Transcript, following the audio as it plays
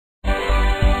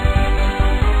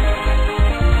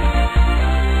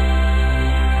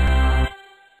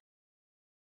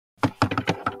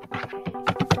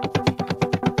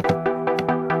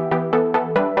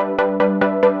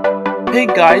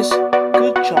Okay guys,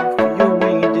 good job for you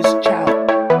winning this challenge.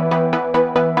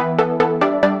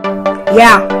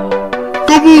 Yeah.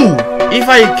 Kaboo! If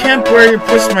I can't barely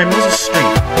press my muscle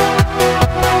strength.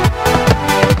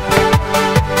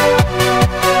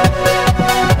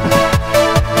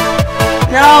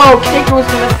 No, Keiko was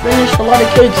gonna finish a lot of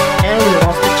kids and we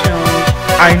lost the challenge.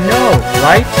 I know,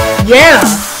 right? Yeah.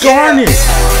 Darn it!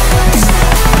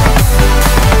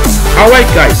 Alright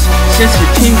guys, since the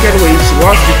Team Getaways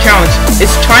lost the challenge,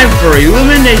 it's time for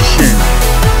elimination!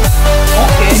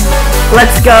 Okay.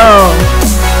 Let's go!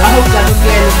 I hope that'll be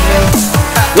anything.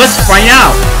 Let's find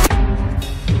out!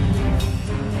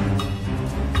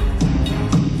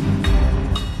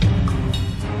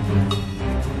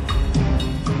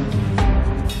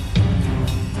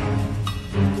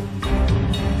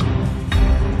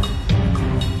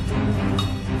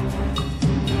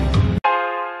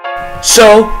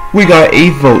 So, we got 8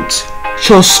 votes.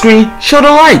 Show screen, show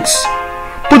the lights!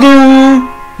 Ba-doo!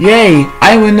 Yay,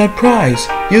 I win the prize.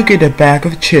 You get a bag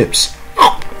of chips.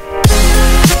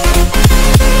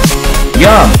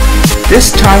 Yum!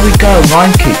 This time we got a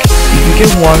lawn cake. If you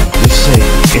get one, you're safe.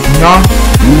 If not,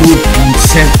 you will be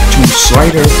sent to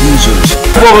Slider Losers.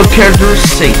 All the characters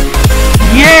safe.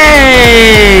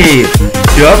 Yay!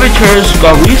 The other characters who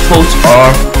got least votes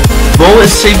are Bo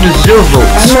is safe with 0 votes.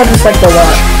 I'm not just like the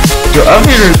lot. The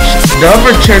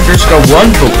other characters got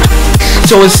 1 vote,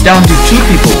 so it's down to 2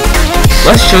 people.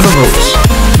 Let's show the votes.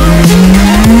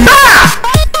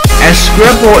 And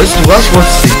Scrabble is the last one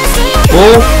to say.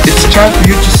 Bull, it's time for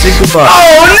you to say goodbye.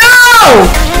 Oh no!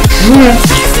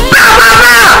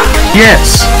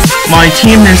 Yes, my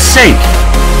team is safe.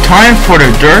 Time for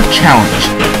the dirt challenge.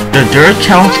 The dirt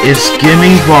challenge is give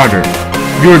me water.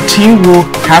 Your team will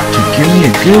have to give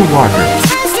me a good water.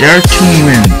 Their team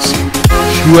wins.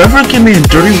 Whoever gives me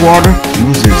dirty water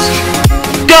loses.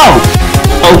 Go!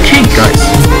 Okay guys,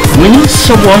 we need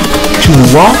someone to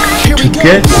walk to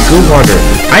get good water.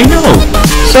 I know.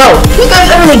 So, you guys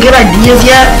have any good ideas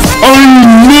yet?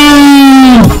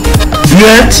 No!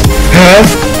 Let's have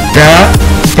that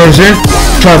person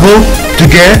travel to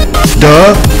get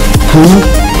the cool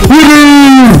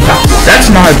water. That's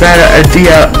not a bad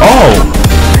idea at all.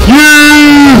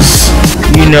 Yes!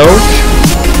 You know,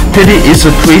 Pity is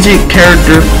a crazy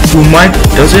character who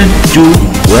doesn't do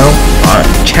well on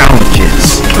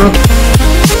challenges.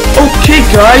 Okay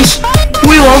guys,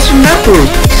 we lost a member.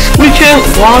 We can't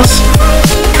lose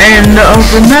and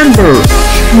remember.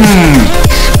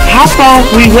 How about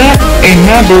we let a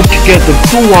member to get the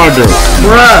cool water?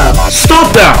 Bruh.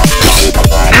 Stop that!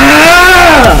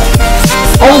 Ah!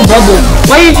 Oh, Bubble,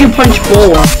 why did you punch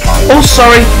Bull? Oh,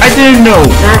 sorry, I didn't know.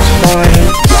 That's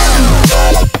fine.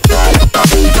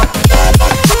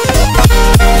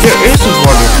 There is a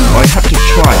water, I have to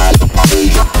try.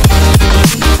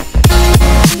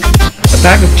 A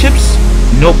bag of chips?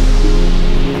 Nope.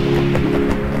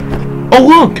 Oh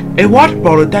look, a water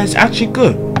bottle that is actually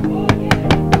good.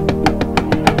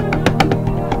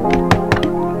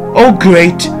 Oh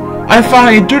great, I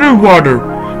found a dirty water.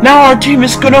 Now our team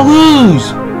is gonna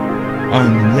lose.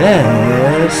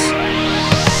 Unless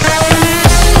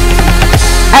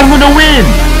I'm gonna win.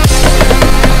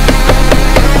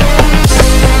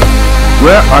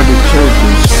 Where are the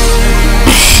characters?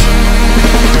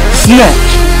 Snatch!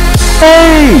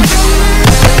 Hey!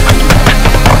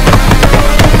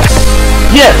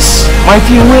 Yes! My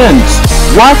team wins!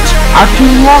 What? Our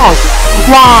team lost!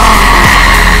 Wow!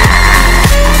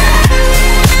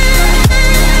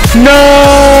 No!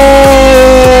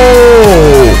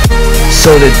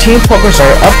 So the team pokers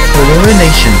are up for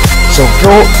elimination. So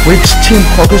vote which team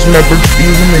pokers member to be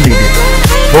eliminated.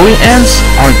 Voting ends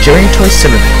on January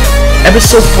 27th.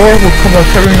 Episode 4 will come on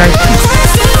February 19th.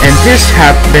 And this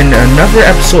has been another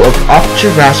episode of Officer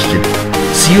Rashed.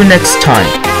 See you next time.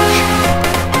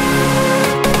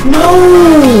 No!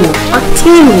 Our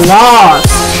team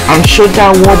lost! I'm sure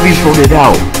that won't be voted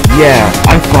out. Yeah,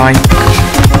 I'm fine.